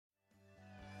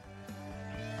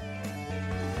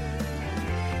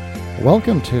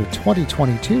Welcome to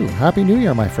 2022. Happy New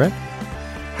Year, my friend.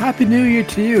 Happy New Year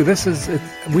to you.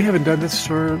 We haven't done this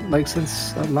for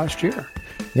since last year.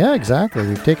 Yeah, exactly.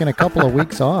 We've taken a couple of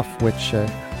weeks off, which,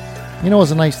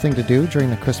 is a nice thing to do during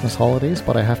the Christmas holidays.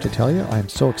 But I have to tell you, I'm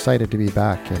so excited to be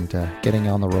back and getting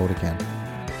on the road again.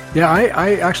 Yeah,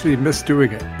 I actually miss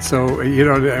doing it. So,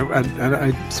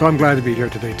 so I'm glad to be here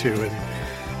today too. And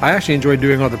I actually enjoyed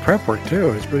doing all the prep work too.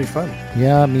 It was really fun.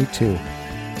 Yeah, me too.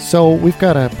 So we've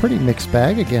got a pretty mixed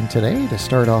bag again today to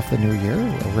start off the new year.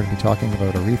 We're going to be talking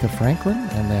about Aretha Franklin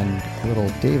and then a little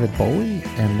David Bowie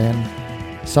and then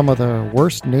some of the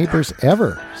worst neighbors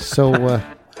ever. So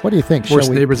what do you think?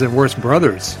 Worst neighbors and worst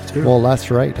brothers too. Well,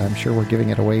 that's right. I'm sure we're giving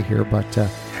it away here, but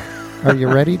are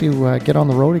you ready to get on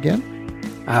the road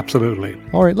again? Absolutely.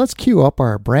 All right, let's cue up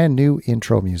our brand new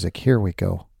intro music. Here we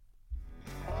go.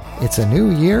 It's a new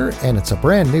year and it's a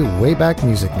brand new Wayback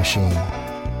Music Machine.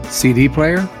 CD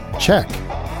player? Check.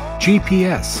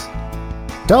 GPS?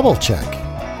 Double check.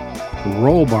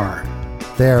 Roll bar?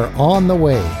 They're on the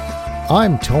way.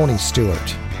 I'm Tony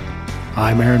Stewart.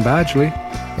 I'm Aaron Badgley.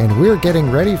 And we're getting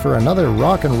ready for another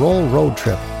rock and roll road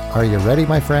trip. Are you ready,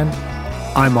 my friend?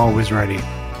 I'm always ready.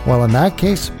 Well, in that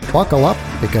case, buckle up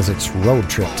because it's road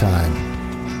trip time.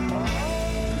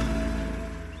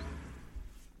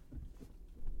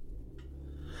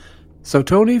 So,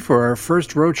 Tony, for our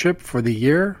first road trip for the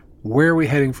year, where are we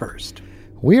heading first?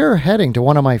 We are heading to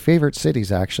one of my favorite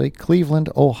cities, actually, Cleveland,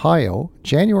 Ohio,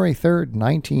 January 3rd,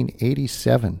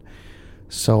 1987.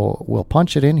 So we'll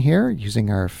punch it in here using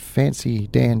our fancy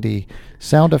dandy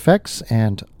sound effects,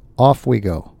 and off we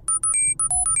go.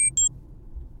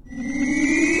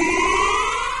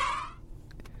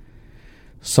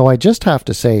 So I just have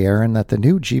to say, Aaron, that the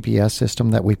new GPS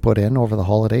system that we put in over the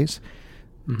holidays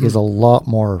is a lot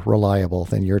more reliable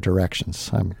than your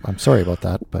directions. I'm sorry about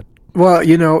that, but... Well,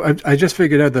 I just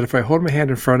figured out that if I hold my hand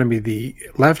in front of me, the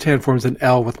left hand forms an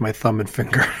L with my thumb and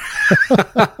finger.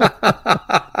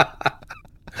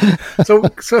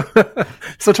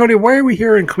 So Tony, why are we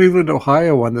here in Cleveland,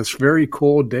 Ohio on this very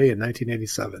cold day in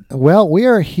 1987? Well, we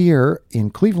are here in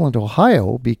Cleveland,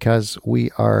 Ohio because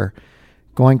we are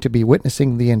going to be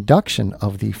witnessing the induction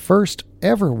of the first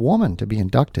ever woman to be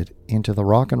inducted into the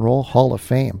Rock and Roll Hall of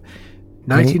Fame.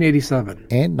 1987.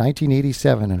 And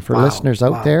 1987. And for listeners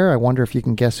out there, I wonder if you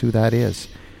can guess who that is.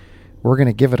 We're going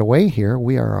to give it away here.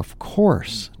 We are, of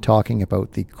course, talking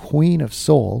about the Queen of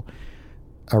Soul,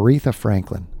 Aretha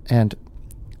Franklin. And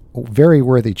very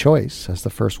worthy choice as the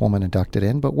first woman inducted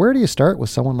in. But where do you start with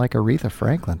someone like Aretha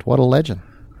Franklin? What a legend.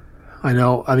 I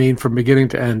know. I mean, from beginning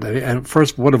to end. And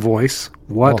first, what a voice!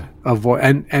 A voice!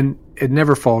 And it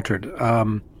never faltered.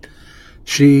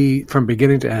 She, from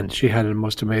beginning to end, she had a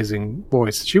most amazing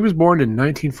voice. She was born in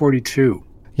 1942.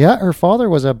 Yeah, her father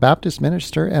was a Baptist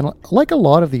minister, and like a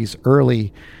lot of these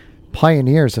early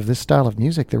pioneers of this style of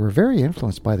music, they were very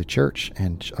influenced by the church.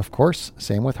 And of course,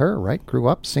 same with her, right? Grew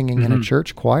up singing in a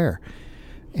church choir,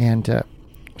 and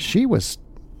she was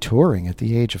touring at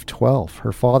the age of 12.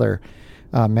 Her father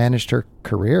managed her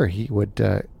career. He would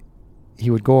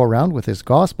go around with his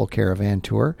gospel caravan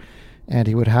tour, and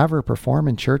he would have her perform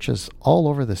in churches all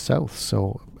over the South.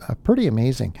 So pretty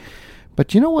amazing.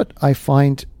 But you know what I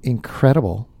find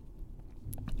incredible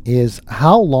is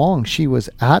how long she was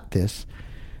at this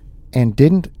and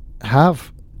didn't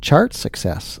have chart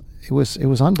success. It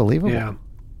was unbelievable. Yeah.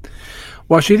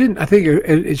 Well, she didn't. I think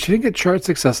she didn't get chart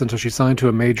success until she signed to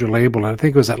a major label, and I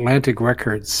think it was Atlantic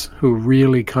Records who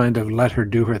really kind of let her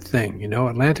do her thing.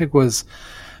 Atlantic was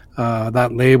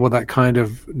that label that kind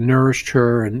of nourished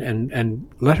her and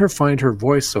let her find her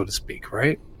voice, so to speak,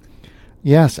 right?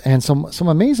 Yes, and some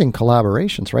amazing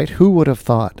collaborations, right? Who would have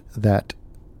thought that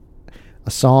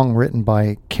a song written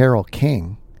by Carole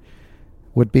King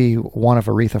would be one of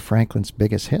Aretha Franklin's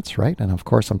biggest hits, right? And of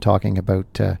course, I'm talking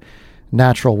about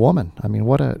Natural Woman. I mean,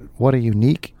 what a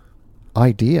unique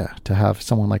idea to have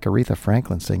someone like Aretha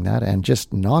Franklin sing that and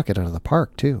just knock it out of the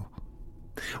park too.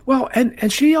 Well,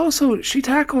 and she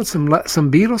tackled some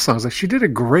Beatles songs. Like, she did a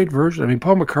great version. I mean,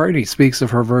 Paul McCartney speaks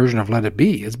of her version of Let It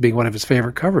Be as being one of his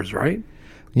favorite covers, right?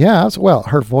 Yeah, well,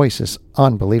 her voice is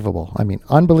unbelievable. I mean,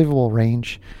 unbelievable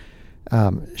range.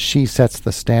 She sets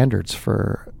the standards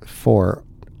for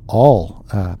all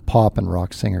pop and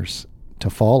rock singers to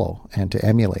follow and to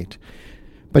emulate.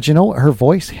 But her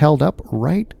voice held up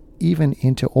right even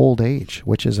into old age,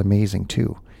 which is amazing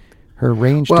too. Her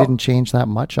range didn't change that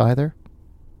much either.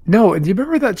 No, do you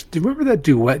remember that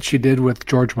duet she did with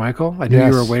George Michael? I Knew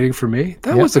You Were Waiting for Me.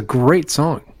 That was a great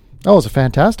song. Oh, it was a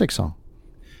fantastic song.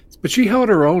 But she held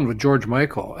her own with George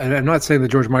Michael. And I'm not saying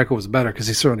that George Michael was better, because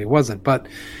he certainly wasn't. But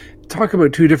talk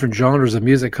about two different genres of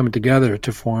music coming together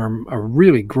to form a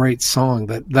really great song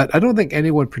that I don't think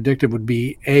anyone predicted would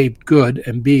be A, good,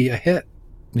 and B, a hit.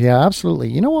 Yeah, absolutely.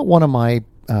 You know what? One of my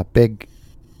big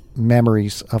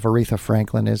memories of Aretha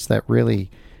Franklin is that really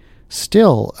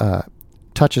still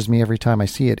touches me every time I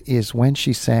see it is when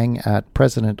she sang at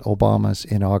President Obama's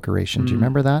inauguration. Do you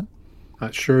remember that?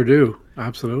 I sure do.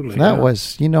 Absolutely. That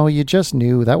was, you just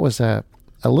knew that was a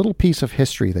little piece of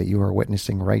history that you were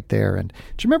witnessing right there. And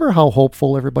do you remember how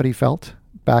hopeful everybody felt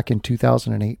back in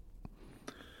 2008?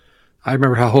 I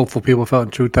remember how hopeful people felt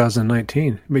in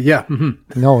 2019. But yeah.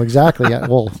 Mm-hmm. No, exactly. Yeah,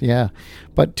 well, yeah.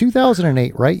 But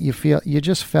 2008, right? You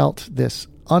just felt this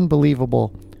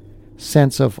unbelievable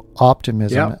sense of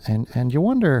optimism, and you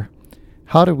wonder,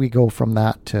 how did we go from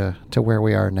that to where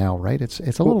we are now, right? It's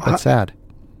a little bit sad.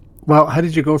 Well, how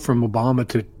did you go from Obama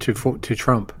to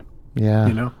Trump?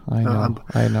 Yeah,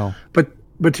 I know.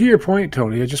 But to your point,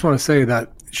 Tony, I just want to say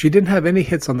that she didn't have any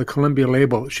hits on the Columbia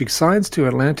label. She signs to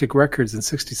Atlantic Records in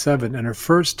 '67, and her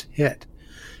first hit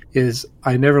is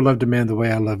 "I Never Loved a Man the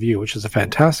Way I Love You," which is a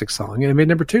fantastic song, and it made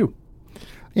number 2.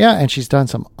 Yeah, and she's done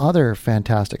some other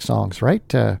fantastic songs,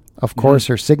 right? Of course,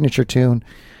 her signature tune,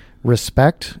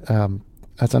 "Respect,"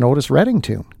 that's an Otis Redding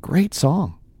tune. Great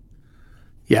song.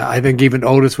 Yeah, I think even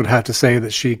Otis would have to say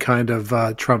that she kind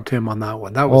of trumped him on that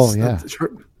one. That was,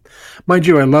 mind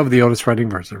you, I love the Otis Redding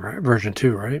version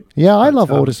too, right? Yeah, I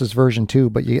love Otis's version too,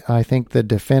 but I think the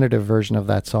definitive version of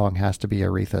that song has to be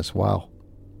Aretha's. Wow.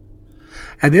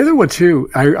 And the other one too,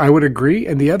 I would agree.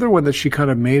 And the other one that she kind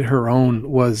of made her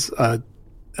own was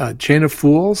Chain of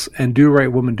Fools and Do Right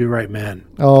Woman, Do Right Man.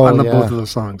 Oh, I love both of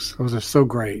those songs. Those are so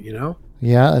great,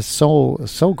 Yeah, it's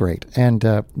so great. And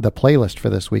the playlist for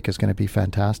this week is going to be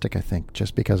fantastic, I think,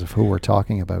 just because of who we're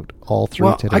talking about all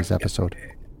through today's episode.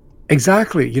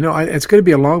 Exactly. It's going to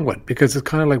be a long one because it's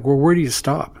kind of like, well, where do you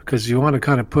stop? Because you want to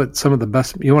kind of put some of the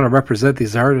best, you want to represent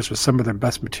these artists with some of their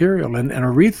best material. And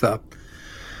Aretha,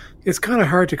 it's kind of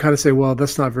hard to kind of say, well,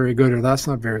 that's not very good or that's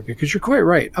not very good. Because you're quite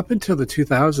right. Up until the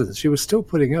 2000s, she was still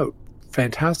putting out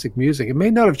fantastic music. It may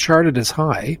not have charted as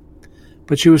high,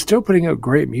 but she was still putting out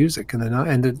great music in the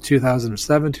end of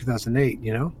 2007, 2008,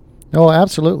 Oh,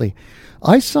 absolutely.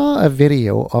 I saw a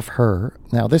video of her.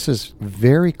 Now, this is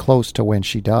very close to when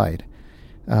she died.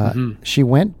 She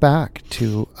went back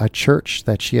to a church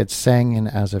that she had sang in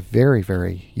as a very,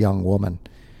 very young woman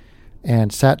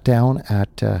and sat down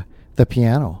at the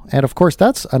piano. And, of course,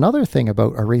 that's another thing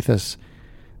about Aretha's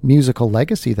musical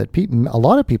legacy that a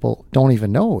lot of people don't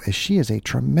even know is she is a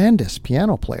tremendous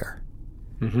piano player.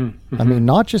 I mean,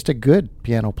 not just a good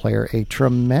piano player, a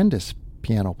tremendous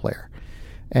piano player.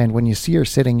 And when you see her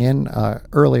sitting in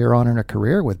earlier on in her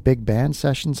career with big band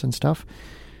sessions and stuff,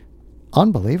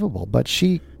 unbelievable. But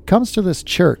she comes to this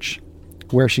church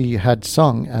where she had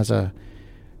sung as a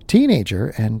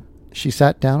teenager, and she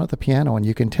sat down at the piano, and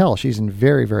you can tell she's in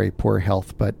very, very poor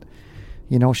health. But,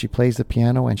 she plays the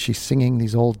piano, and she's singing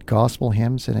these old gospel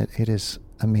hymns, and it is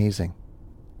amazing.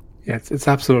 Yeah, it's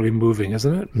absolutely moving,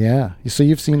 isn't it? Yeah. So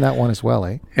you've seen that one as well,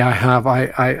 eh? Yeah, I have.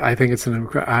 I think it's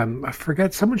I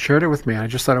forget, someone shared it with me. I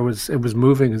just thought it was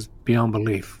moving as beyond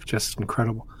belief. Just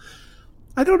incredible.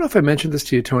 I don't know if I mentioned this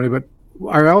to you, Tony, but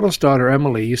our eldest daughter,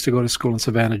 Emily, used to go to school in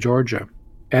Savannah, Georgia.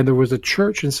 And there was a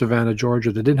church in Savannah,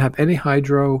 Georgia that didn't have any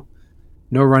hydro,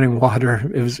 no running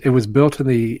water. It was built in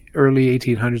the early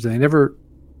 1800s, and they never,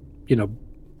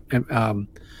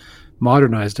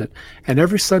 modernized it. And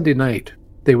every Sunday night,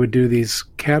 they would do these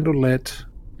candlelit,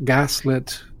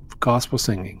 gaslit gospel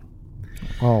singing.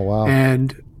 Oh, wow.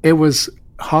 And it was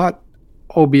hot,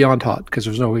 beyond hot, because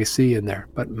there's no AC in there.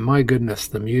 But my goodness,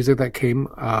 the music that came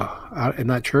out in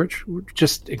that church,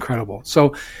 just incredible.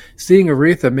 So seeing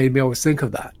Aretha made me always think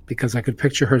of that, because I could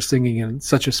picture her singing in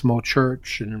such a small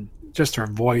church and just her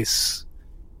voice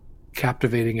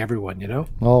captivating everyone,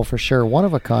 Oh, for sure. One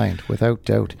of a kind, without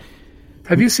doubt.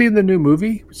 Have you seen the new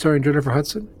movie starring Jennifer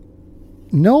Hudson?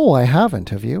 No, I haven't.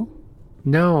 Have you?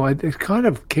 No, it kind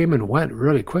of came and went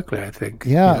really quickly, I think.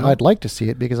 Yeah, I'd like to see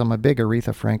it because I'm a big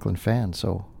Aretha Franklin fan.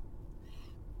 So,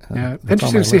 yeah,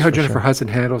 interesting to see how Jennifer Hudson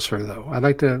handles her, though. I'd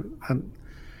like to. I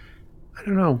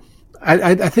don't know.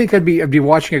 I think I'd be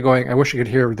watching it, going, I wish I could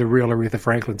hear the real Aretha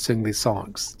Franklin sing these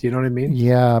songs. Do you know what I mean?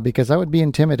 Yeah, because that would be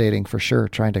intimidating for sure.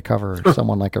 Trying to cover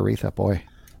someone like Aretha, boy.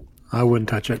 I wouldn't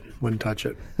touch it. Wouldn't touch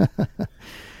it.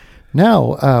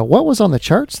 Now, what was on the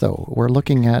charts, though? We're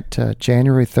looking at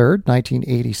January 3rd,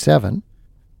 1987.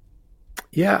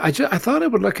 Yeah, I thought I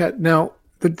would look at... Now,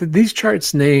 these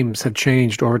charts' names have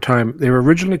changed over time. They were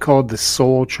originally called the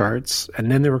Soul Charts, and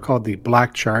then they were called the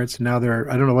Black Charts. And now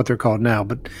I don't know what they're called now,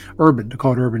 but they're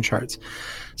called Urban Charts.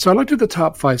 So I looked at the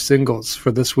top 5 singles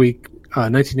for this week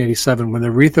 1987, when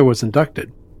Aretha was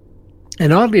inducted.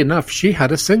 And oddly enough, she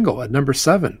had a single at number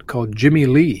 7 called Jimmy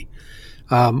Lee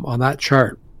on that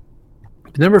chart.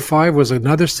 Number 5 was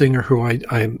another singer who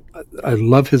I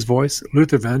love his voice,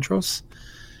 Luther Vandross,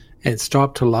 and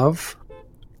Stop to Love.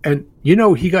 And,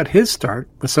 he got his start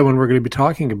with someone we're going to be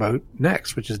talking about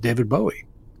next, which is David Bowie.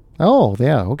 Oh,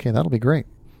 yeah. Okay, that'll be great.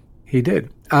 He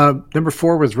did. Number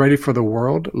 4 was Ready for the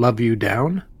World, Love You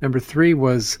Down. Number 3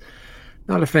 was,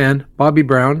 not a fan, Bobby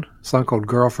Brown, a song called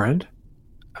Girlfriend.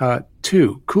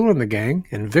 2, Kool and the Gang,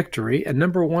 and Victory. And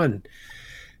number 1,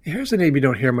 here's a name you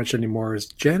don't hear much anymore, is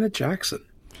Janet Jackson.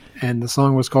 And the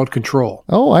song was called Control.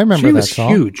 Oh, I remember that song.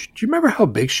 She was huge. Do you remember how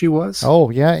big she was? Oh,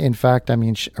 yeah. In fact, I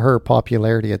mean, her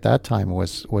popularity at that time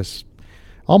was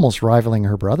almost rivaling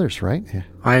her brothers, right? Yeah.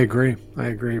 I agree.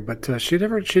 But she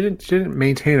didn't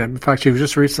maintain it. In fact, she was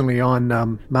just recently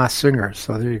on Masked Singer.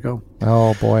 So there you go.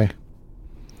 Oh boy,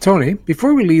 Tony.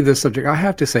 Before we leave this subject, I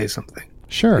have to say something.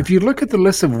 Sure. If you look at the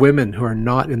list of women who are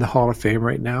not in the Hall of Fame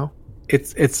right now,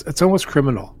 it's almost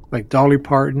criminal. Like Dolly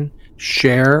Parton,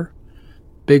 Cher,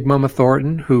 Big Mama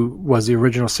Thornton, who was the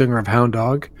original singer of Hound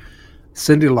Dog,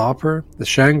 Cyndi Lauper, the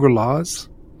Shangri-Las.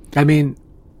 I mean,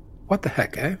 what the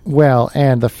heck, eh? Well,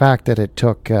 and the fact that it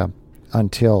took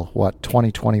until,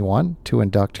 2021 to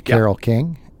induct Carole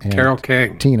King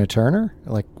and Tina Turner?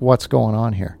 Like, what's going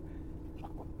on here?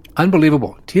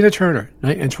 Unbelievable. Tina Turner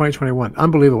in 2021.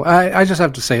 Unbelievable. I just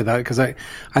have to say that because I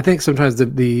think sometimes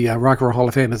the Rock and Roll Hall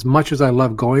of Fame, as much as I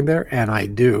love going there, and I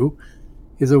do,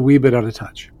 is a wee bit out of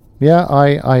touch. Yeah,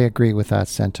 I agree with that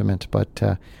sentiment, but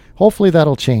hopefully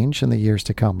that'll change in the years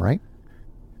to come, right?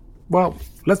 Well,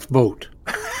 let's vote.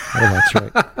 Oh, that's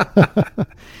right.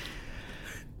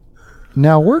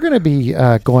 Now, we're going to be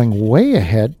going way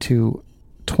ahead to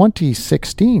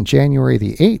 2016, January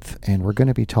the 8th, and we're going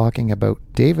to be talking about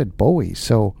David Bowie.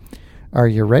 So are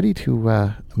you ready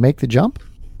to make the jump?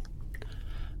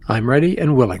 I'm ready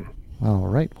and willing. All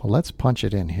right. Well, let's punch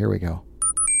it in. Here we go.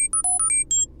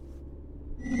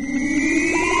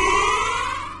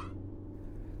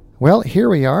 Well, here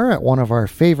we are at one of our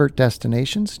favorite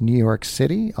destinations, New York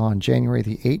City, on January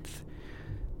the 8th,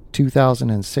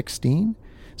 2016.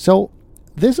 So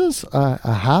this is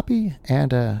a happy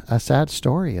and a sad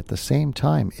story at the same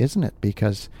time, isn't it?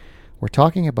 Because we're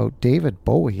talking about David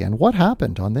Bowie. And what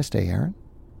happened on this day, Aaron?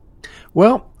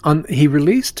 Well, he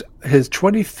released his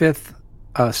 25th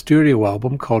studio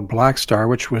album called Black Star,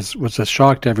 which was a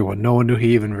shock to everyone. No one knew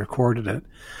he even recorded it,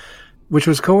 which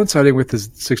was coinciding with his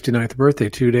 69th birthday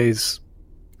 2 days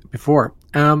before.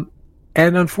 And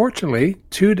unfortunately,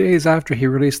 2 days after he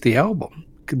released the album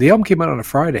came out on a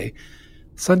Friday.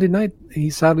 Sunday night, he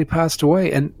sadly passed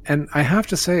away. And I have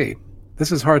to say,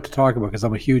 this is hard to talk about because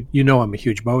I'm a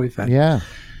huge Bowie fan. Yeah.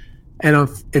 And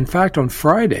in fact, on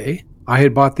Friday, I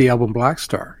had bought the album Black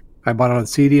Star. I bought it on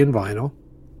CD and vinyl,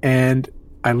 and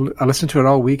I listened to it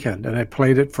all weekend, and I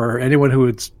played it for anyone who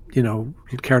would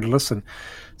care to listen.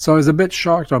 So I was a bit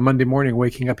shocked on Monday morning,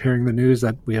 waking up hearing the news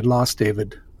that we had lost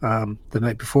David the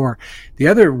night before. The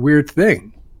other weird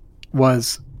thing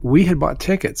was we had bought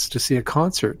tickets to see a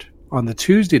concert on the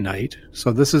Tuesday night.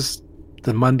 So this is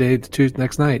the Monday, the Tuesday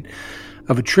next night,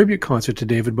 of a tribute concert to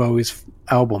David Bowie's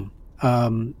album.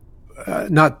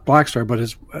 Not Black Star, but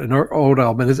an old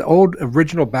album. His old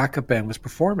original backup band was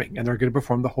performing, and they're going to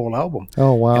perform the whole album.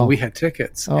 Oh, wow. And we had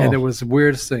tickets, and it was the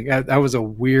weirdest thing. That was a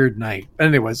weird night.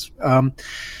 Anyways,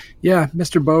 yeah,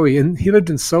 Mr. Bowie, and he lived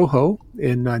in Soho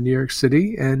in New York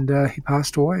City, and he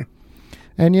passed away.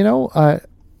 And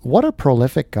what a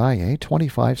prolific guy, eh?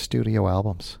 25 studio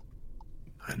albums.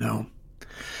 I know.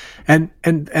 And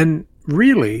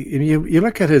really, you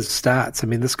look at his stats. I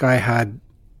mean, this guy had,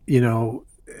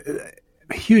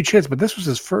 huge hits, but this was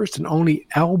his first and only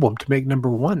album to make number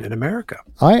one in America.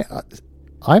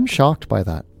 I'm shocked by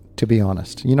that, to be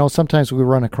honest. Sometimes we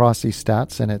run across these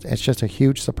stats and it's just a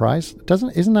huge surprise.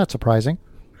 Isn't that surprising?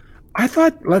 I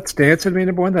thought Let's Dance had made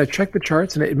number one. I checked the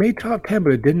charts and it made top 10,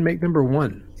 but it didn't make number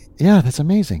one. Yeah, that's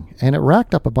amazing. And it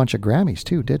racked up a bunch of Grammys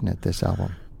too, didn't it, this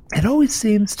album? It always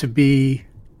seems to be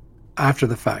after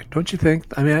the fact, don't you think?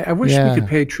 I mean, I wish we could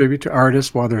pay tribute to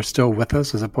artists while they're still with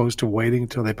us as opposed to waiting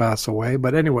until they pass away.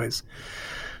 But anyways,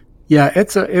 yeah,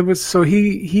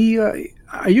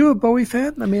 are you a Bowie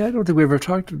fan? I mean, I don't think we ever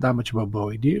talked that much about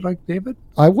Bowie. Do you like David?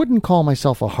 I wouldn't call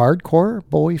myself a hardcore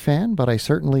Bowie fan, but I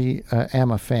certainly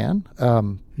am a fan.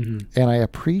 And I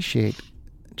appreciate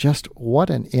just what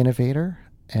an innovator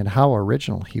and how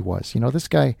original he was. This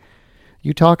guy,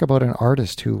 you talk about an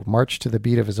artist who marched to the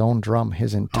beat of his own drum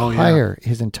his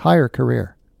entire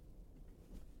career,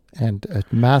 and a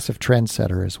massive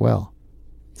trendsetter as well.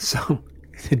 So,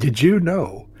 did you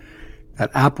know that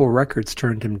Apple Records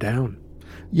turned him down.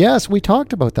 Yes, we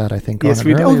talked about that, I think. Yes, on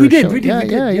we an did. earlier Oh, we did. show. We did. Yeah, we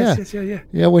did. yeah, Yes, yeah. yeah.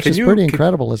 Yeah, which is pretty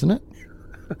incredible, isn't it?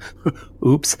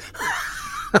 Oops.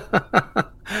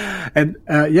 And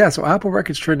so Apple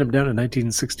Records turned him down in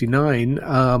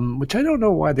 1969, which I don't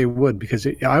know why they would, because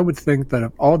I would think that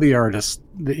of all the artists,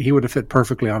 that he would have fit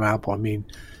perfectly on Apple. I mean,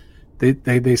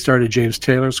 they started James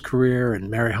Taylor's career and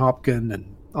Mary Hopkin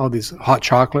and all these Hot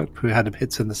Chocolate, who had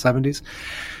hits in the 70s,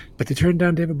 but they turned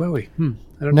down David Bowie. I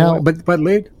don't know why. But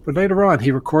later on,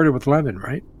 he recorded with Lennon,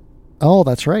 right? Oh,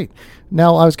 that's right.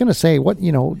 Now, I was going to say,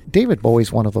 David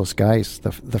Bowie's one of those guys,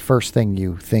 the first thing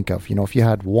you think of. If you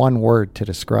had one word to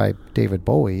describe David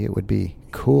Bowie, it would be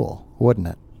cool, wouldn't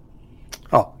it?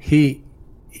 Oh, he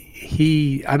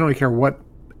I don't care what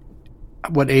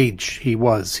age he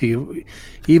was. He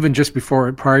even just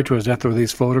prior to his death, there were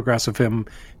these photographs of him.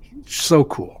 So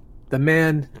cool. The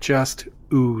man just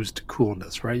oozed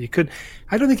coolness, right?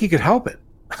 I don't think he could help it.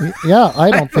 Yeah,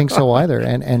 I don't think so either.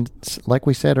 And like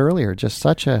we said earlier, just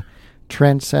such a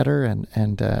trendsetter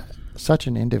and such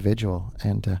an individual.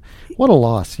 And what a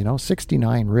loss,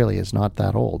 69 really is not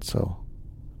that old. So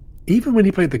even when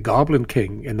he played the Goblin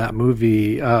King in that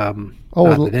movie, was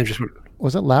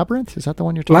it Labyrinth? Is that the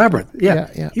one you're talking about?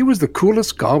 Labyrinth, yeah. He was the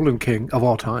coolest Goblin King of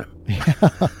all time. Yeah.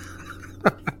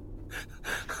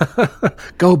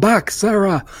 Go back,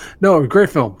 Sarah. No,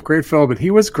 great film, and he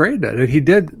was great at it. He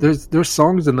did. There's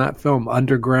songs in that film,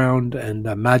 Underground and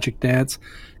Magic Dance.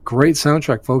 Great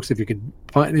soundtrack, folks. If you could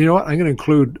find, you know what, I'm going to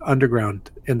include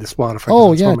Underground in the Spotify.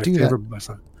 Oh yeah, do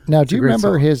that. Now, do you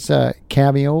remember his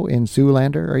cameo in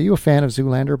Zoolander? Are you a fan of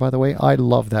Zoolander, by the way? I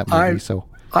love that movie.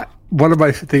 One of my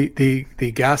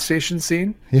the gas station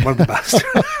scene. Yeah. One of the best.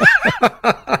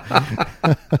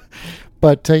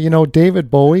 But,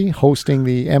 David Bowie hosting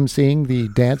emceeing the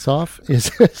dance-off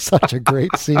is such a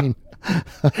great scene.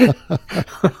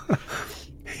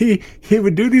 He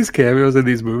would do these cameos in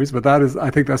these movies, but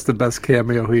I think that's the best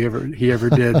cameo he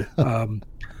ever did.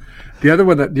 The other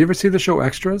one, do you ever see the show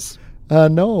Extras?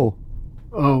 No.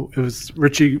 Oh, it was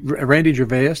Randy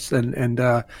Gervais, and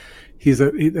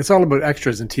it's all about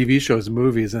extras in TV shows and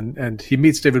movies, and he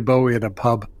meets David Bowie at a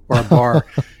pub or a bar.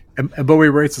 And Bowie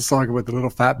writes a song about the little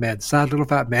fat man, sad little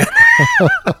fat man.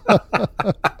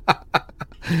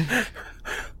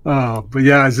 But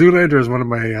yeah, Zoolander is one of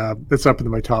my. It's up in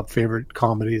my top favorite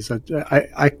comedies.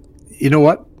 I you know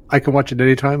what? I can watch it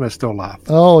anytime. I still laugh.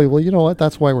 Oh well, you know what?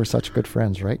 That's why we're such good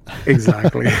friends, right?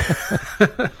 Exactly,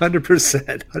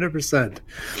 100%.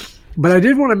 But I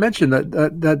did want to mention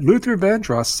that Luther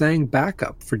Vandross sang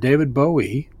backup for David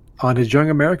Bowie on his Young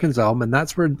Americans album, and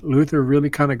that's where Luther really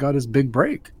kind of got his big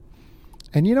break.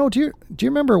 And do you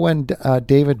remember when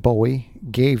David Bowie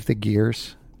gave the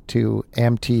gears to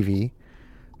MTV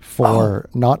for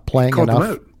not playing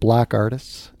enough black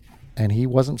artists? And he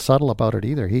wasn't subtle about it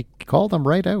either. He called them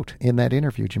right out in that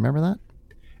interview. Do you remember that?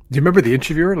 Do you remember the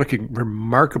interviewer looking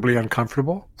remarkably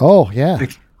uncomfortable? Oh, yeah.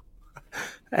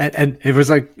 And it was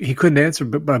like he couldn't answer,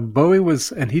 but Bowie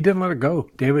was, and he didn't let it go.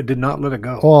 David did not let it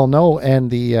go. Oh, no. And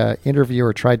the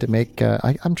interviewer tried to make,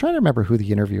 I'm trying to remember who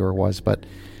the interviewer was, but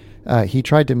he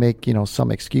tried to make,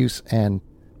 some excuse, and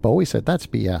Bowie said, that's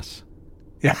BS.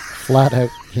 Yeah. Flat out,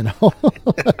 that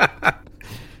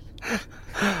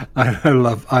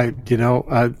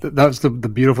was the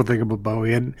beautiful thing about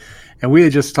Bowie. And we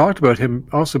had just talked about him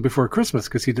also before Christmas,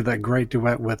 because he did that great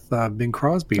duet with Bing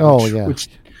Crosby. Which,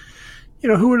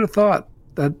 who would have thought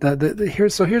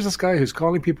here's this guy who's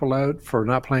calling people out for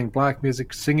not playing black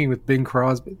music, singing with Bing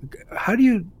Crosby. How do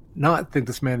you not think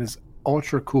this man is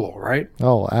ultra cool, right?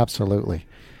 Oh, absolutely.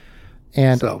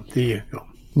 And so there you go.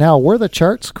 Now, were the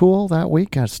charts cool that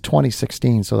week? It's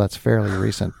 2016, so that's fairly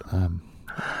recent.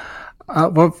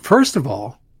 Well, first of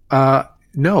all,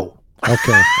 no.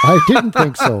 Okay, I didn't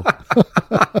think so.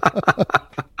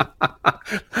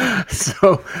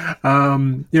 So,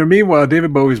 meanwhile,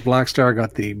 David Bowie's Black Star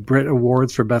got the Brit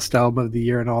Awards for Best Album of the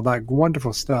Year and all that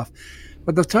wonderful stuff.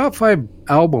 But the top 5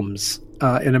 albums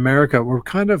in America were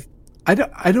kind of, I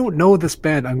don't know this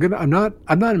band. I'm not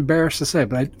embarrassed to say,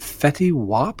 but Fetty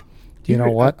Wap. You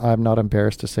know what? I'm not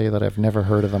embarrassed to say that I've never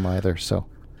heard of them either. So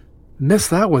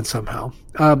missed that one somehow.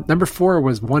 Number 4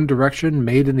 was One Direction,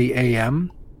 Made in the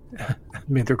AM.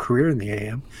 Made their career in the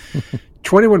AM.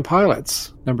 21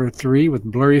 Pilots, number 3 with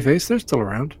Blurry Face. They're still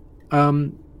around.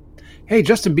 Hey,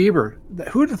 Justin Bieber.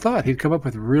 Who would have thought he'd come up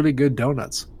with really good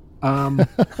donuts?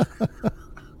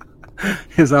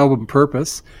 His album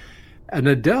Purpose. And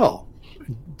Adele.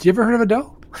 Do you ever heard of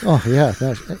Adele? Oh, yeah.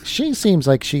 She seems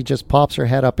like she just pops her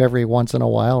head up every once in a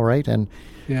while, right? And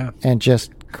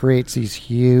just creates these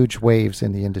huge waves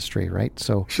in the industry, right?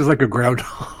 So she's like a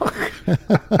groundhog.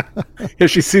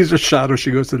 If she sees her shadow,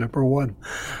 she goes to number one.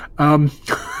 And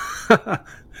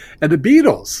the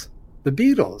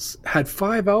Beatles had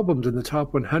 5 albums in the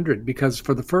top 100 because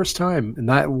for the first time in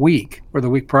that week or the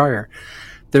week prior,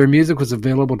 their music was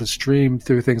available to stream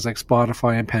through things like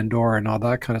Spotify and Pandora and all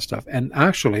that kind of stuff. And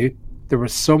actually, there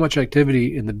was so much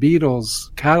activity in the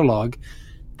Beatles catalog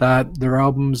that their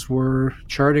albums were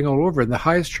charting all over. And the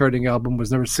highest charting album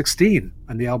was number 16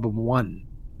 on the album One.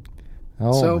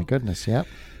 Oh, my goodness, yeah.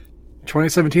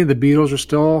 2017, the Beatles are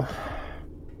still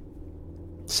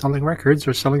selling records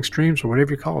or selling streams or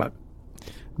whatever you call it.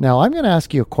 Now, I'm going to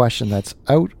ask you a question that's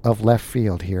out of left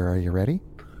field here. Are you ready?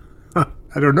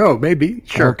 I don't know. Maybe.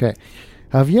 Sure. Okay.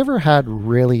 Have you ever had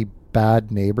really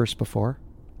bad neighbors before?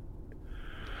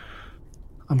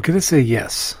 I'm going to say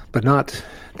yes, but not...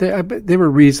 They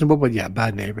were reasonable, but yeah,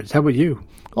 bad neighbors. How about you?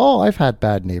 Oh, I've had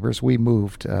bad neighbors. We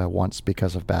moved once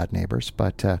because of bad neighbors,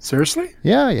 but... Seriously?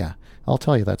 Yeah. I'll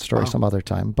tell you that story some other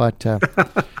time. But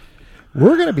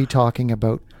we're going to be talking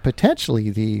about potentially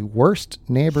the worst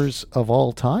neighbors of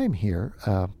all time here.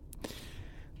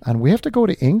 And we have to go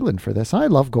to England for this. I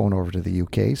love going over to the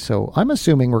UK, so I'm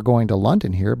assuming we're going to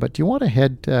London here. But do you want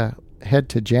to head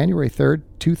to January 3rd,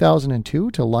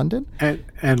 2002 to London?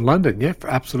 And London, yeah,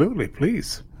 absolutely,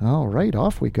 please. All right,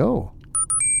 off we go.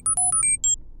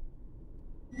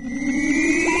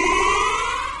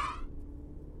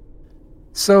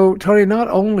 So, Tony, not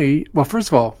only... Well, first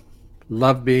of all,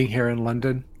 love being here in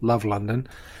London. Love London.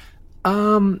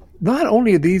 Not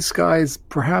only are these guys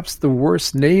perhaps the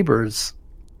worst neighbors,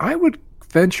 I would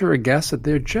venture a guess that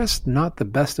they're just not the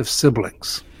best of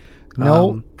siblings.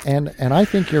 No, and I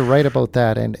think you're right about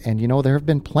that. And there have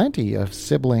been plenty of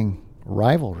sibling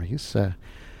rivalries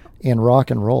in rock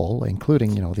and roll,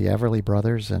 including, the Everly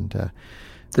Brothers and...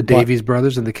 the Davies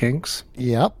Brothers and the Kinks.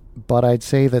 Yep, but I'd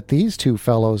say that these two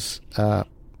fellows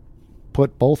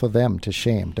put both of them to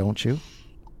shame, don't you?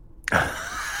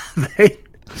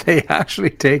 They actually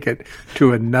take it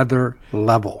to another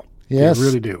level. Yes, they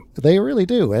really do. They really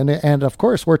do. And of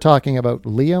course, we're talking about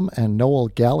Liam and Noel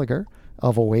Gallagher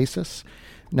of Oasis.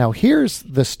 Now, here's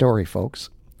the story, folks.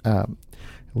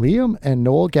 Liam and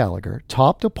Noel Gallagher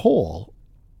topped a poll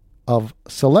of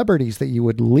celebrities that you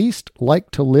would least like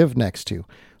to live next to.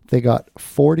 They got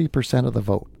 40% of the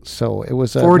vote. So it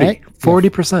was 40%.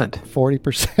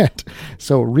 40%.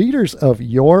 So readers of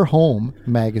Your Home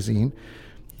magazine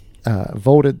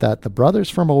voted that the brothers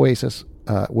from Oasis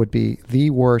would be the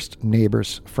worst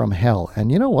neighbors from hell.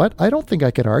 And you know what? I don't think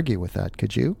I could argue with that.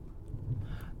 Could you?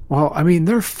 Well, I mean,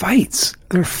 their fights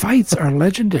are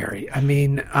legendary. I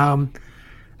mean, and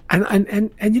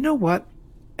you know what?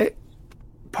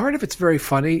 Part of it's very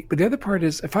funny, but the other part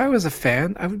is, if I was a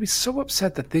fan, I would be so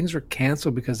upset that things were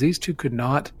canceled because these two could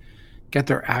not get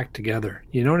their act together.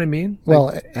 You know what I mean?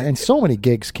 Well, and so many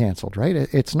gigs canceled, right?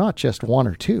 It's not just one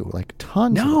or two, like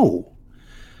tons. No.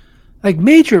 Like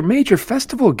major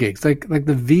festival gigs, like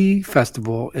the V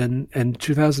Festival in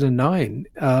 2009.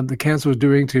 The cancer was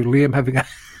doing to Liam having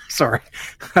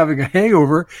a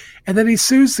hangover, and then he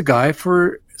sues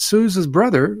his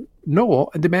brother Noel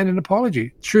and demanded an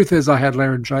apology. Truth is, I had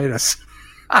laryngitis.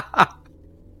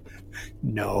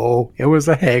 No, it was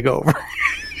a hangover.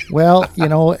 Well,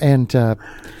 and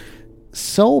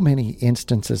so many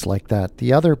instances like that.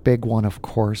 The other big one, of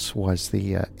course, was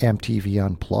the MTV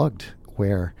Unplugged,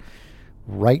 where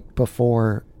right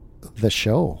before the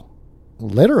show,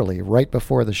 literally right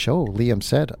before the show, Liam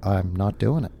said, "I'm not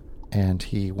doing it." And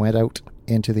he went out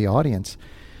into the audience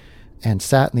and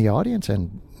sat in the audience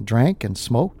and drank and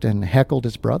smoked and heckled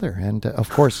his brother. And of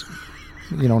course,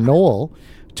 Noel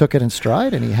took it in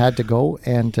stride, and he had to go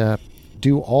and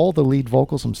do all the lead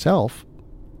vocals himself.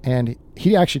 And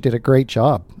he actually did a great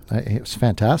job. It was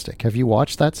fantastic. Have you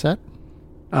watched that set?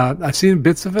 I've seen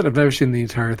bits of it. I've never seen the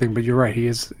entire thing, but you're right.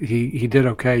 He did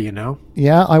okay,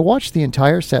 Yeah, I watched the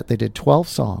entire set. They did 12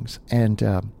 songs.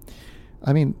 And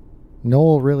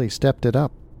Noel really stepped it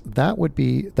up. That would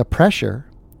be the pressure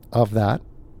of that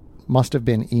must have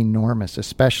been enormous,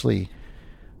 especially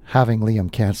having Liam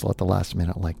cancel at the last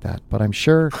minute like that. But I'm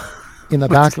sure in the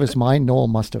back of his mind, Noel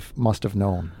must have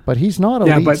known. But he's not a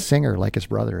lead singer like his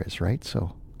brother is, right?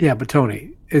 So yeah, but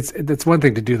Tony, it's one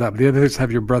thing to do that, but the other is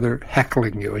have your brother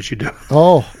heckling you as you do.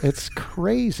 Oh, it's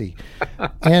crazy.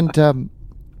 And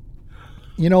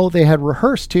they had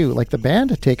rehearsed too. Like, the band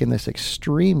had taken this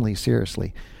extremely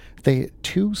seriously. They had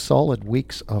 2 solid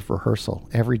weeks of rehearsal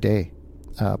every day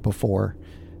before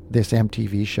this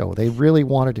MTV show. They really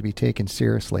wanted to be taken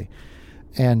seriously.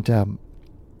 And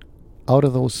out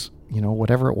of those,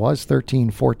 whatever it was,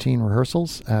 13, 14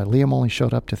 rehearsals, Liam only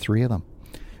showed up to 3 of them.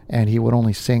 And he would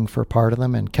only sing for part of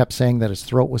them and kept saying that his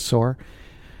throat was sore.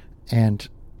 And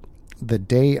the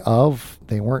day of,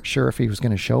 they weren't sure if he was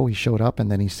going to show. He showed up and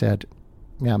then he said,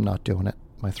 yeah, I'm not doing it.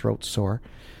 My throat's sore.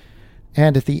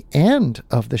 And at the end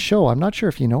of the show, I'm not sure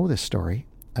if you know this story,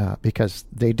 because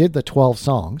they did the 12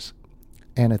 songs.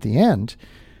 And at the end,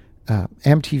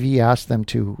 MTV asked them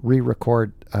to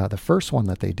re-record the first one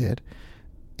that they did.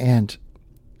 And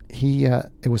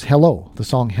it was Hello, the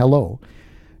song Hello.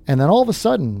 And then all of a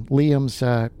sudden, Liam's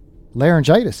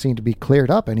laryngitis seemed to be cleared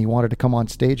up and he wanted to come on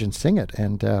stage and sing it.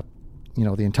 And,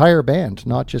 the entire band,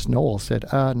 not just Noel, said,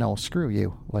 no, screw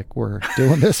you. Like, we're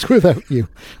doing this without you.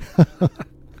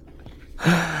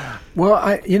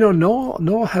 Well,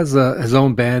 Noel has his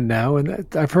own band now, and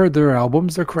I've heard their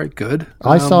albums. They're quite good.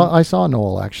 I saw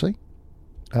Noel, actually.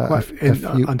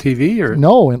 On TV? Or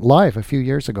No, live a few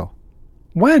years ago.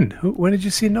 When? When did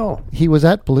you see Noel? He was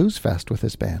at Blues Fest with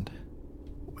his band.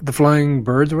 The Flying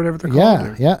Birds or whatever they're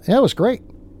called? Yeah, it was great.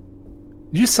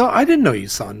 I didn't know you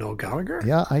saw Noel Gallagher.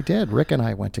 Yeah, I did. Rick and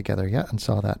I went together, and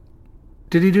saw that.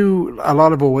 Did he do a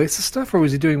lot of Oasis stuff, or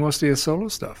was he doing mostly his solo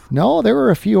stuff? No, there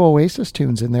were a few Oasis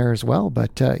tunes in there as well,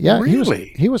 but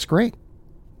really? he was great.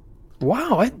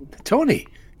 Wow, Tony,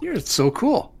 you're so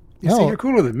cool. You're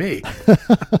cooler than me.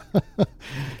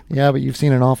 Yeah, but you've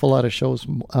seen an awful lot of shows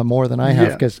more than I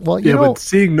have. But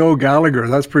seeing Noel Gallagher,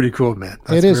 that's pretty cool, man.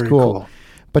 It is cool.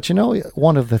 But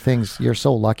one of the things, you're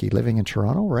so lucky living in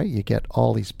Toronto, right? You get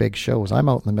all these big shows. I'm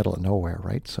out in the middle of nowhere,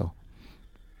 right? So.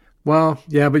 Well,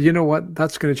 yeah, but you know what?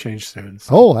 That's going to change soon.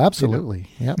 So, oh, absolutely.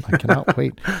 Yeah, I cannot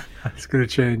wait. It's going to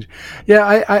change.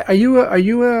 Yeah, are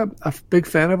you a big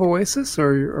fan of Oasis,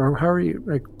 or how are you?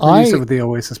 Like, what do you say with the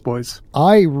Oasis boys?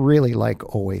 I really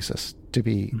like Oasis, to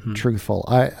be truthful.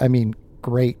 I mean,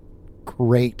 great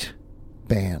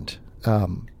band.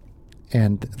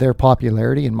 And their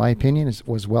popularity, in my opinion,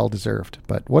 was well deserved.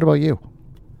 But what about you?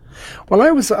 Well,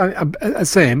 I was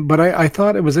same, but I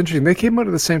thought it was interesting. They came out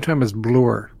at the same time as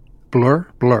Blur.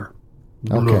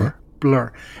 Okay.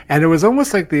 Blur. And it was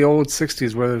almost like the old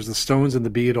 60s where there's the Stones and the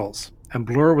Beatles. And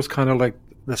Blur was kind of like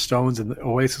the Stones and the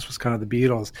Oasis was kind of the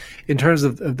Beatles in terms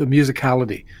of the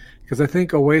musicality. Because I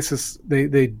think Oasis,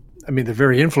 they're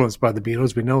very influenced by the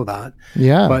Beatles. We know that.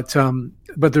 Yeah. But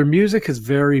their music is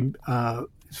very,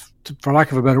 for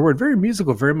lack of a better word, very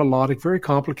musical, very melodic, very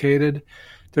complicated.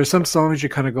 There's some songs you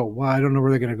kind of go, wow, I don't know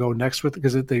where they're going to go next with it,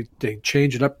 because they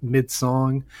change it up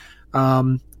mid-song.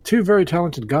 Two very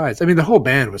talented guys. I mean, the whole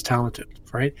band was talented,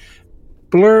 right?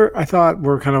 Blur, I thought,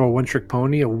 were kind of a one-trick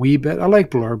pony, a wee bit. I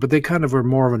like Blur, but they kind of were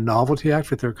more of a novelty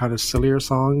act with their kind of sillier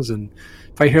songs. And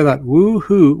if I hear that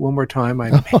woo-hoo one more time,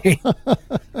 I may.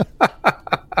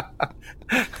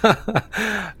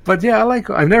 But yeah,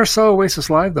 I never saw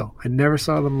Oasis live, though. I never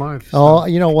saw them live. So. Oh,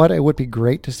 you know what? It would be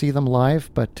great to see them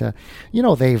live, but,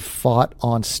 they've fought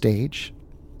on stage,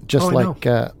 just like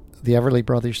the Everly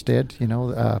Brothers did.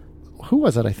 Who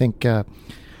was it? I think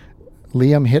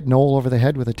Liam hit Noel over the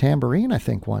head with a tambourine, I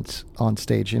think, once on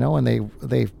stage, and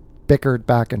they bickered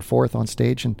back and forth on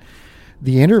stage. And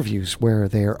the interviews where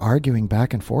they're arguing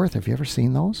back and forth, have you ever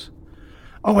seen those?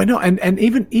 Oh, I know, and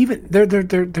even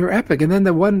they're epic. And then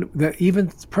the one that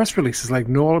even press releases, like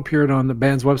Noel appeared on the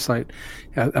band's website,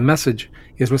 a message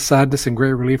is, with sadness and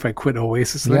great relief, I quit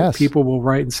Oasis. Yes. People will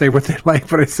write and say what they like,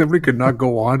 but I simply could not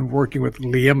go on working with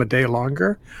Liam a day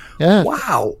longer. Yeah.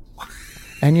 Wow.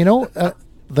 And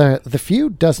the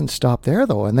feud doesn't stop there,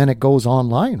 though, and then it goes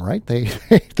online, right? They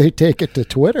take it to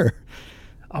Twitter.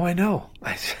 Oh, I know.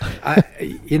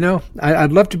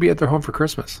 I'd love to be at their home for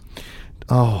Christmas.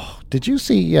 Oh, did you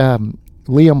see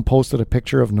Liam posted a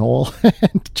picture of Noel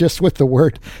just with the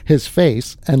word his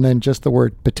face and then just the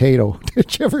word potato?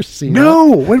 Did you ever see that?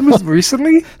 No. When was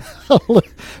recently?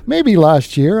 Maybe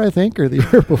last year, I think, or the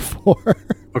year before.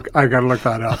 Look, I got to look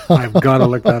that up. I've got to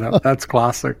look that up. That's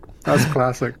classic.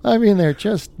 I mean, they're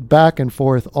just back and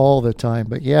forth all the time.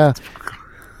 But yeah,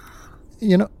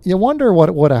 you wonder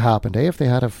what would have happened, if they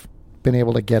had have been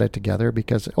able to get it together,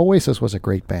 because Oasis was a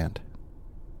great band.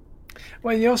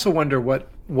 Well, you also wonder what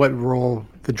role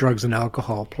the drugs and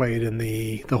alcohol played in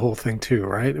the whole thing too,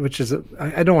 right? Which is,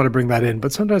 I don't want to bring that in,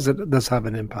 but sometimes it does have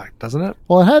an impact, doesn't it?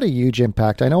 Well, it had a huge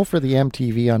impact. I know for the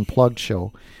MTV Unplugged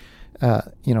show,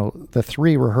 the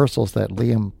 3 rehearsals that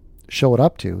Liam showed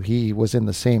up to, he was in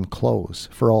the same clothes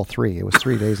for all 3. It was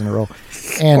 3 days in a row.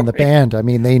 And the band, I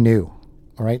mean, they knew,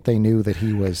 right? They knew that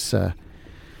he was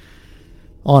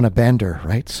on a bender,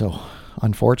 right? So,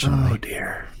 unfortunately. Oh,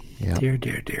 dear. Yeah.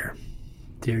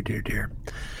 Dear.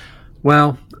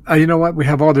 Well, You know what? We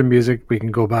have all their music we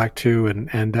can go back to,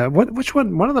 and which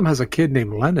one? One of them has a kid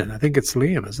named Lennon. I think it's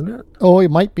Liam, isn't it? Oh,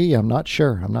 it might be. I'm not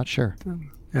sure.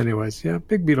 Anyways, yeah,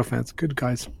 big Beatle fans, good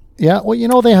guys. Yeah,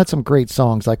 well, they had some great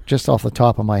songs. Like just off the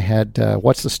top of my head,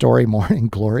 "What's the Story?" "Morning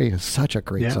Glory" is such a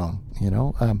great song.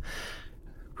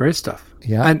 Great stuff.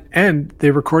 Yeah, and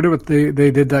they recorded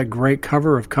they did that great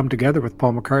cover of "Come Together" with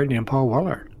Paul McCartney and Paul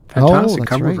Weller. Fantastic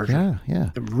cover version.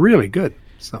 Yeah, really good.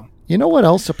 So you know what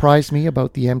else surprised me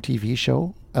about the MTV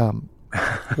show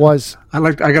was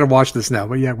I got to watch this now.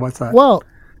 But yeah, what's that? Well,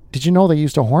 did you know they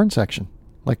used a horn section,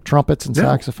 like trumpets and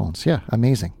saxophones? Yeah,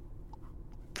 amazing.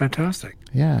 Fantastic.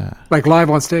 Yeah. Like live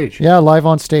on stage. Yeah, live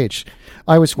on stage.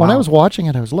 When I was watching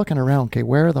it, I was looking around, okay,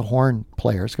 where are the horn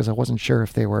players? Because I wasn't sure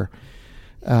if they were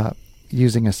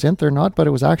using a synth or not, but it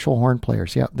was actual horn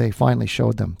players. Yeah, they finally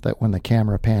showed them that when the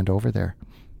camera panned over there.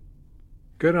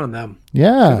 Good on them.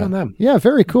 Yeah. Good on them. Yeah,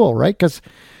 very cool, right? Because,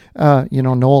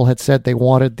 Noel had said they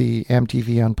wanted the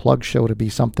MTV Unplugged show to be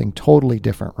something totally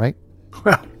different, right?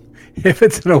 Well, if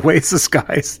it's an Oasis,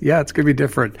 guys, yeah, it's going to be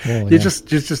different. You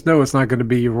just know it's not going to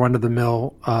be your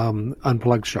run-of-the-mill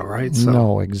Unplugged show, right? So.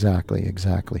 No,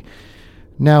 exactly.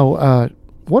 Now,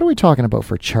 what are we talking about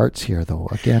for charts here, though?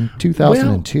 Again,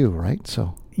 2002, right?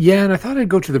 So. Yeah, and I thought I'd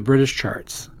go to the British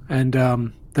charts. And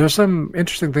there's some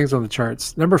interesting things on the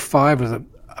charts. Number 5 was a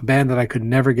band that I could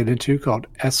never get into called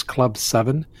S Club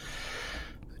 7.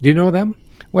 Do you know them?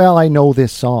 Well, I know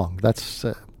this song. That's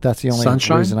the only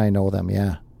Sunshine? reason I know them,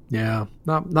 yeah. Yeah,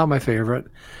 not my favorite.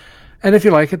 And if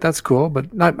you like it, that's cool.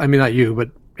 But not you, but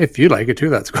if you like it too,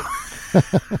 that's cool.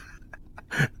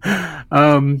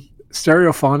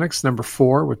 Stereophonics, number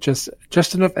 4, with just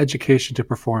enough education to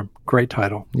perform. Great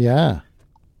title. Yeah.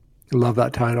 Love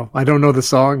that title. I don't know the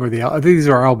song or these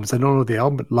are albums. I don't know the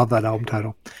album, but love that album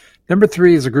title. Number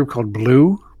 3 is a group called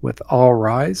Blue with All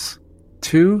Rise.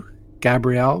 2,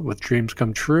 Gabrielle with Dreams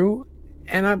Come True.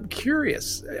 And I'm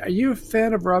curious, are you a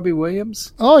fan of Robbie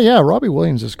Williams? Oh yeah, Robbie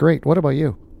Williams is great. What about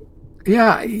you?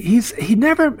 Yeah, he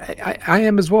never. I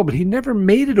am as well, but he never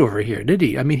made it over here, did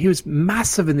he? I mean, he was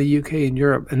massive in the UK and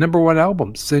Europe. A number 1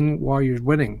 album, "Sing While You're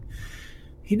Winning."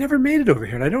 He never made it over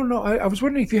here, and I don't know. I was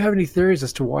wondering if you have any theories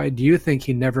as to why. Do you think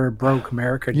he never broke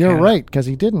America? You're right, because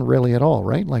he didn't really at all,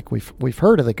 right? Like we've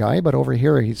heard of the guy, but over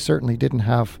here he certainly didn't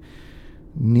have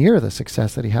near the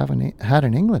success that he had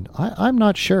in England. I'm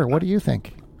not sure. What do you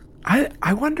think?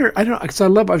 I wonder. I don't know, because I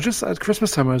was just at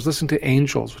Christmas time. I was listening to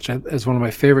Angels, which is one of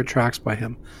my favorite tracks by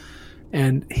him,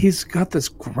 and he's got this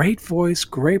great voice,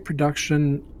 great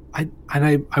production.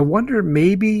 I wonder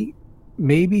maybe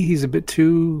he's a bit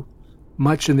too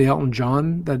much in the Elton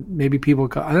John that maybe people.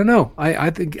 I don't know. I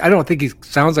don't think he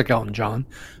sounds like Elton John,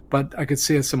 but I could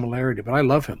see a similarity. But I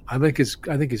love him. I think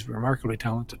he's remarkably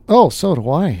talented. Oh, so do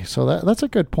I. So that's a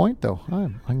good point, though.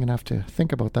 I'm gonna have to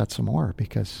think about that some more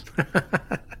because.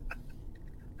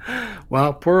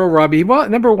 Well, poor old Robbie. Well,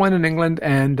 number 1 in England,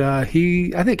 and I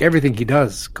think everything he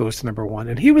does goes to number 1.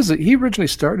 And he originally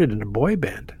started in a boy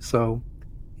band, so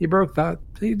he broke that.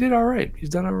 He did all right. He's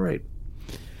done all right.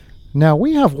 Now,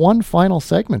 we have one final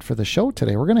segment for the show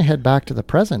today. We're going to head back to the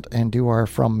present and do our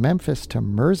From Memphis to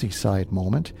Merseyside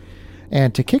moment.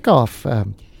 And to kick off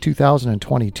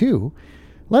 2022,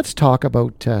 let's talk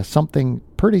about something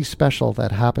pretty special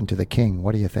that happened to the King.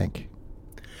 What do you think?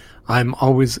 I'm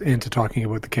always into talking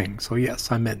about the King, so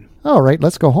yes, I'm in. All right,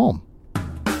 let's go home.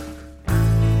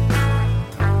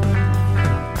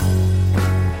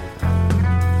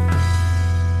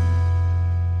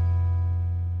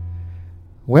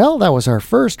 Well, that was our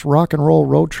first rock and roll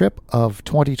road trip of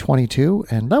 2022,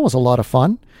 and that was a lot of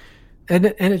fun. And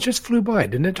it just flew by,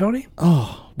 didn't it, Tony?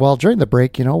 Oh, well, during the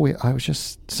break, I was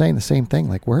just saying the same thing.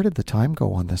 Like, where did the time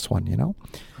go on this one,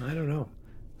 I don't know.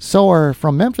 So our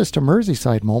From Memphis to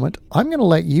Merseyside moment, I'm going to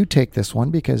let you take this one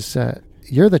because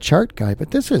you're the chart guy, but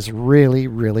this is really,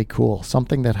 really cool.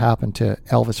 Something that happened to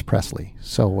Elvis Presley.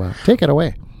 So take it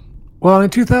away. Well, in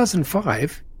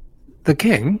 2005, the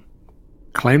King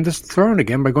claimed his throne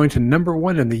again by going to number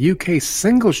 1 in the UK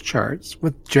singles charts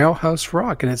with Jailhouse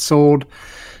Rock, and it sold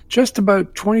just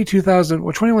about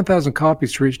 21,000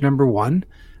 copies to reach number 1.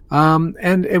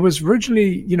 And it was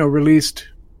originally, released.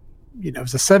 It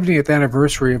was the 70th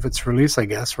anniversary of its release, I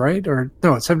guess, right? Or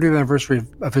no, it's 70th anniversary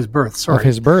of his birth. Sorry, of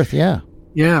his birth, yeah.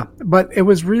 Yeah, but it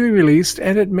was re-released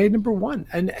and it made number 1,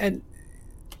 and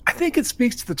I think it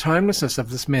speaks to the timelessness of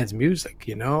this man's music.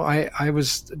 I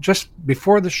was just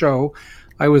before the show,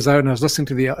 I was out and I was listening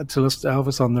to listen to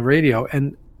Elvis on the radio,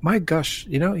 and my gosh,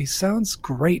 he sounds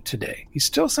great today. He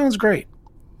still sounds great.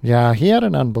 Yeah, he had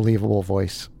an unbelievable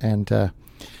voice, and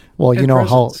well, you know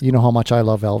how much I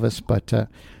love Elvis, but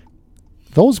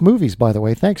Those movies, by the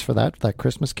way, thanks for that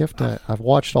Christmas gift. I've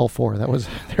watched all 4.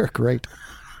 They're great.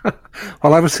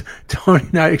 Well, Tony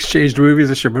and I exchanged movies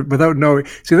this year, but without knowing.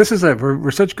 See, this is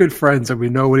we're such good friends and we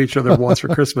know what each other wants for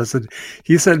Christmas. And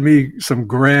he sent me some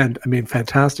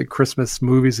fantastic Christmas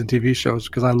movies and TV shows,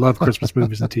 because I love Christmas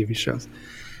movies and TV shows.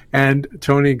 And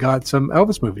Tony got some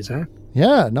Elvis movies, eh?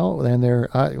 Yeah, no, and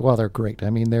they're great.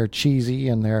 I mean, they're cheesy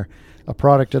and they're a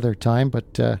product of their time,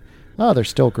 but they're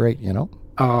still great, you know.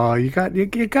 Oh, you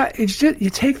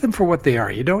take them for what they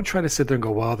are. You don't try to sit there and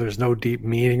go, well, there's no deep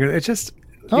meaning. It's just.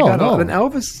 No. And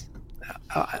Elvis,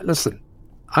 listen,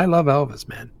 I love Elvis,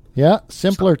 man. Yeah,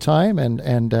 simpler time,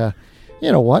 and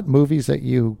you know what? Movies that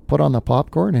you put on the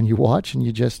popcorn and you watch and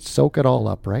you just soak it all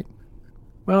up, right?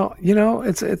 Well, you know,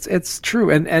 it's true.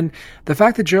 And the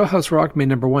fact that Jailhouse Rock made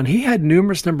number 1, he had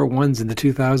numerous number 1s in the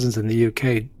 2000s in the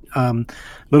UK.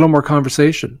 Little less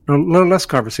conversation.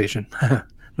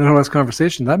 Little Less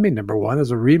Conversation. That made number 1 as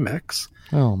a remix.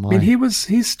 Oh my! I mean,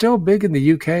 he's still big in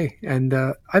the UK, and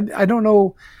I don't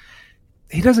know.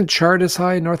 He doesn't chart as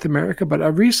high in North America, but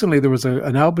recently there was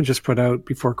an album just put out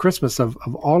before Christmas of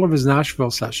all of his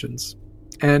Nashville sessions,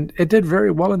 and it did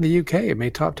very well in the UK. It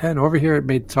made top 10. Over here, it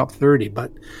made top 30.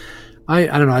 But I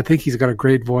don't know. I think he's got a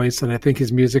great voice, and I think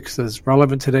his music's as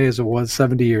relevant today as it was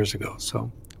 70 years ago.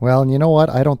 So. Well, and you know what?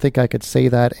 I don't think I could say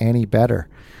that any better.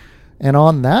 And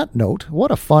on that note, what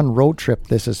a fun road trip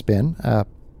this has been.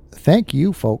 Thank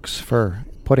you, folks, for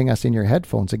putting us in your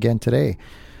headphones again today.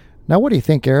 Now, what do you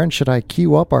think, Aaron? Should I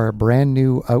cue up our brand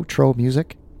new outro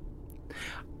music?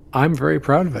 I'm very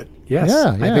proud of it. Yes,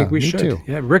 yeah, I think we should. Too.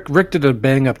 Yeah, Rick did a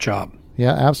bang-up job.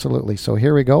 Yeah, absolutely. So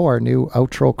here we go, our new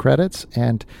outro credits,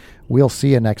 and we'll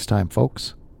see you next time,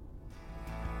 folks.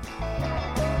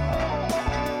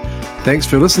 Thanks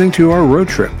for listening to our road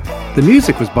trip. The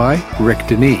music was by Rick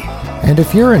Denis. And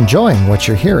if you're enjoying what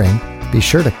you're hearing, be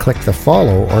sure to click the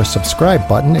follow or subscribe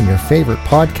button in your favorite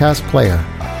podcast player.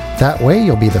 That way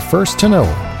you'll be the first to know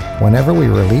whenever we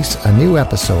release a new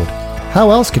episode. How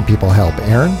else can people help,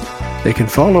 Aaron? They can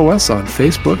follow us on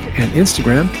Facebook and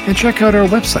Instagram and check out our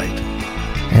website.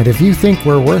 And if you think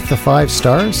we're worth the 5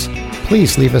 stars,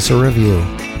 please leave us a review.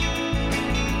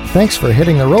 Thanks for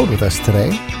hitting the road with us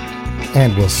today,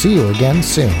 and we'll see you again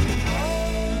soon.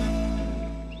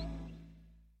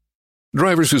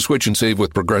 Drivers who switch and save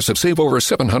with Progressive save over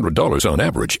 $700 on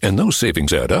average, and those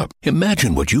savings add up.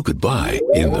 Imagine what you could buy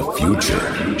in the future.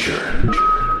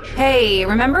 Hey,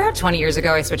 remember how 20 years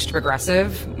ago I switched to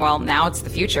Progressive? Well, now it's the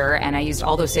future, and I used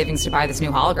all those savings to buy this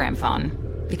new hologram phone.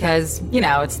 Because, you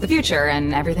know, it's the future,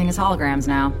 and everything is holograms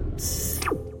now.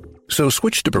 So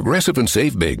switch to Progressive and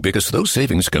save big, because those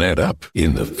savings can add up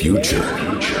in the future.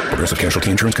 Progressive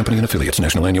Casualty Insurance Company and Affiliates.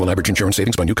 National annual average insurance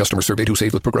savings by new customers surveyed who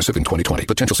saved with Progressive in 2020.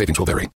 Potential savings will vary.